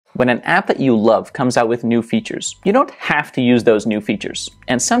When an app that you love comes out with new features, you don't have to use those new features,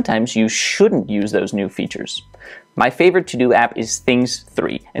 and sometimes you shouldn't use those new features. My favorite to-do app is Things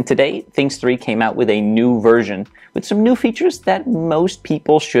 3, and today Things 3 came out with a new version with some new features that most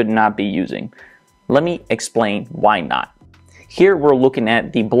people should not be using. Let me explain why not. Here we're looking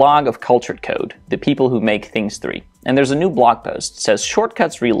at the blog of Cultured Code, the people who make Things 3. And there's a new blog post. It says,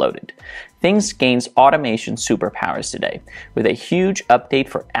 Shortcuts Reloaded. Things gains automation superpowers today with a huge update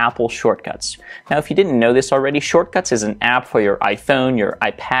for Apple Shortcuts. Now, if you didn't know this already, Shortcuts is an app for your iPhone, your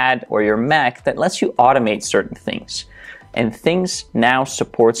iPad, or your Mac that lets you automate certain things. And Things now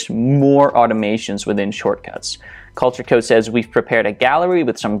supports more automations within Shortcuts. Culture Code says we've prepared a gallery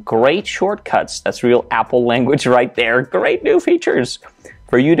with some great shortcuts. That's real Apple language right there. Great new features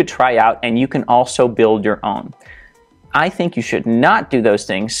for you to try out, and you can also build your own. I think you should not do those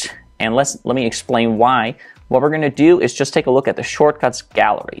things, and let me explain why. What we're going to do is just take a look at the shortcuts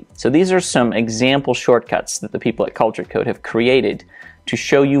gallery. So these are some example shortcuts that the people at Culture Code have created to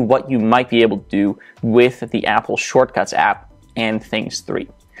show you what you might be able to do with the Apple Shortcuts app and Things 3.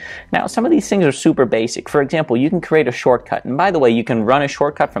 Now, some of these things are super basic. For example, you can create a shortcut. And by the way, you can run a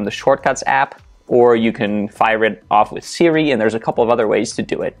shortcut from the Shortcuts app, or you can fire it off with Siri, and there's a couple of other ways to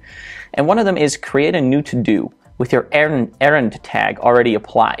do it. And one of them is create a new to-do with your errand tag already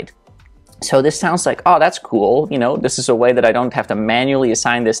applied. So this sounds like, oh, that's cool. You know, this is a way that I don't have to manually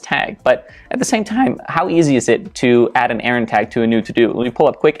assign this tag. But at the same time, how easy is it to add an errand tag to a new to-do? Let me pull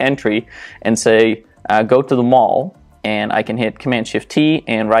up Quick Entry and say, go to the mall. And I can hit Command-Shift-T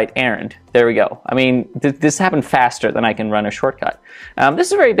and write errand. There we go. I mean, this happened faster than I can run a shortcut. This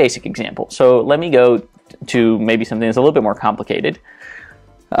is a very basic example. So let me go to maybe something that's a little bit more complicated.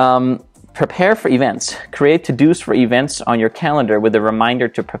 Prepare for events. Create to-dos for events on your calendar with a reminder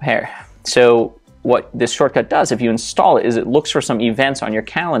to prepare. So what this shortcut does, if you install it, is it looks for some events on your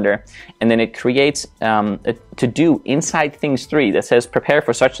calendar, and then it creates a to-do inside Things 3 that says prepare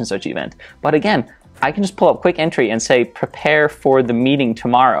for such and such event. But again, I can just pull up Quick Entry and say, prepare for the meeting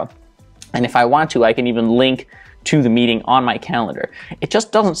tomorrow. And if I want to, I can even link to the meeting on my calendar. It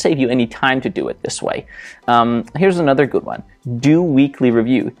just doesn't save you any time to do it this way. Here's another good one. Do weekly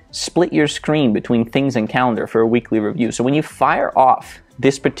review. Split your screen between Things and Calendar for a weekly review. So when you fire off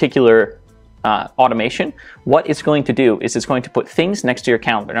this particular automation, what it's going to do is it's going to put Things next to your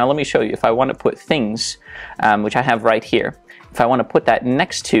calendar. Now let me show you. If I want to put Things, which I have right here, if I want to put that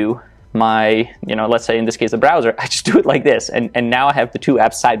next to my, let's say in this case the browser, I just do it like this, and now I have the two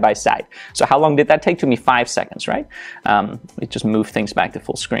apps side by side. So how long did that take? To me 5 seconds, right? It just moved Things back to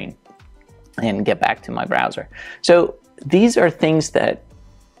full screen and get back to my browser. So these are things that,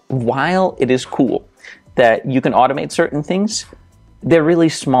 while it is cool that you can automate certain things, they're really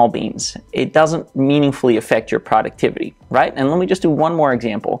small beans. It doesn't meaningfully affect your productivity, right? And let me just do one more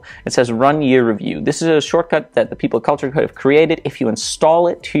example. It says run year review. This is a shortcut that the people at Culture Code have created. If you install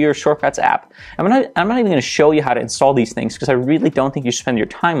it to your Shortcuts app, I'm not even going to show you how to install these things because I really don't think you should spend your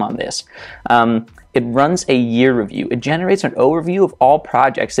time on this. It runs a year review. It generates an overview of all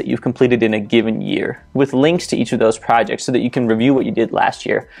projects that you've completed in a given year with links to each of those projects so that you can review what you did last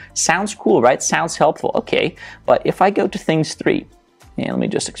year. Sounds cool, right? Sounds helpful. Okay, but if I go to Things 3, and let me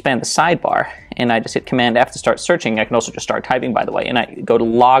just expand the sidebar, and I just hit Command-F to start searching. I can also just start typing, by the way, and I go to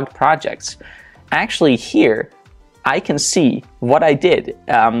logged projects. Actually here, I can see what I did,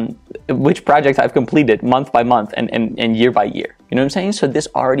 which project I've completed month by month and year by year. You know what I'm saying? So this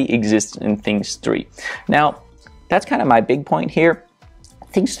already exists in Things 3. Now, that's kind of my big point here.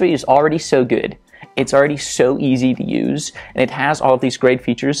 Things 3 is already so good. It's already so easy to use, and it has all of these great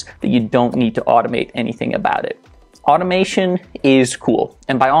features that you don't need to automate anything about it. Automation is cool,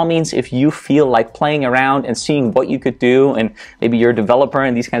 and by all means, if you feel like playing around and seeing what you could do, and maybe you're a developer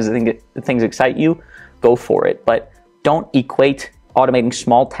and these kinds of things excite you, go for it. But don't equate automating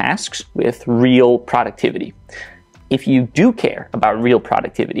small tasks with real productivity. If you do care about real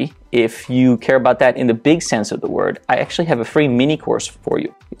productivity, if you care about that in the big sense of the word, I actually have a free mini course for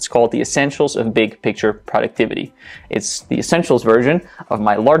you. It's called The Essentials of Big Picture Productivity. It's the Essentials version of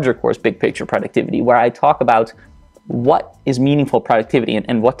my larger course, Big Picture Productivity, where I talk about what is meaningful productivity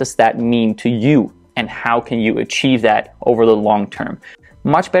and what does that mean to you and how can you achieve that over the long term.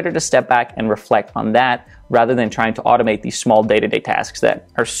 Much better to step back and reflect on that rather than trying to automate these small day-to-day tasks that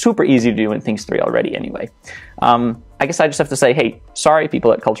are super easy to do in Things 3 already anyway. I guess I just have to say, hey, sorry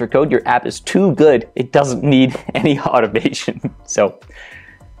people at Culture Code, your app is too good. It doesn't need any automation. So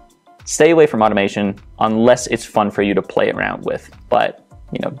stay away from automation unless it's fun for you to play around with. But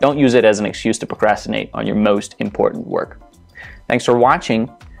don't use it as an excuse to procrastinate on your most important work. Thanks for watching.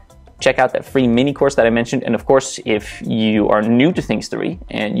 check out that free mini course that I mentioned. And of course, if you are new to Things 3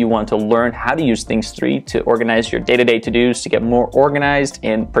 and you want to learn how to use Things 3 to organize your day-to-day to-dos, to get more organized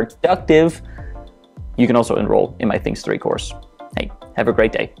and productive, you can also enroll in my Things 3 course. Hey, have a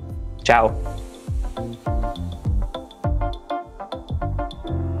great day. Ciao.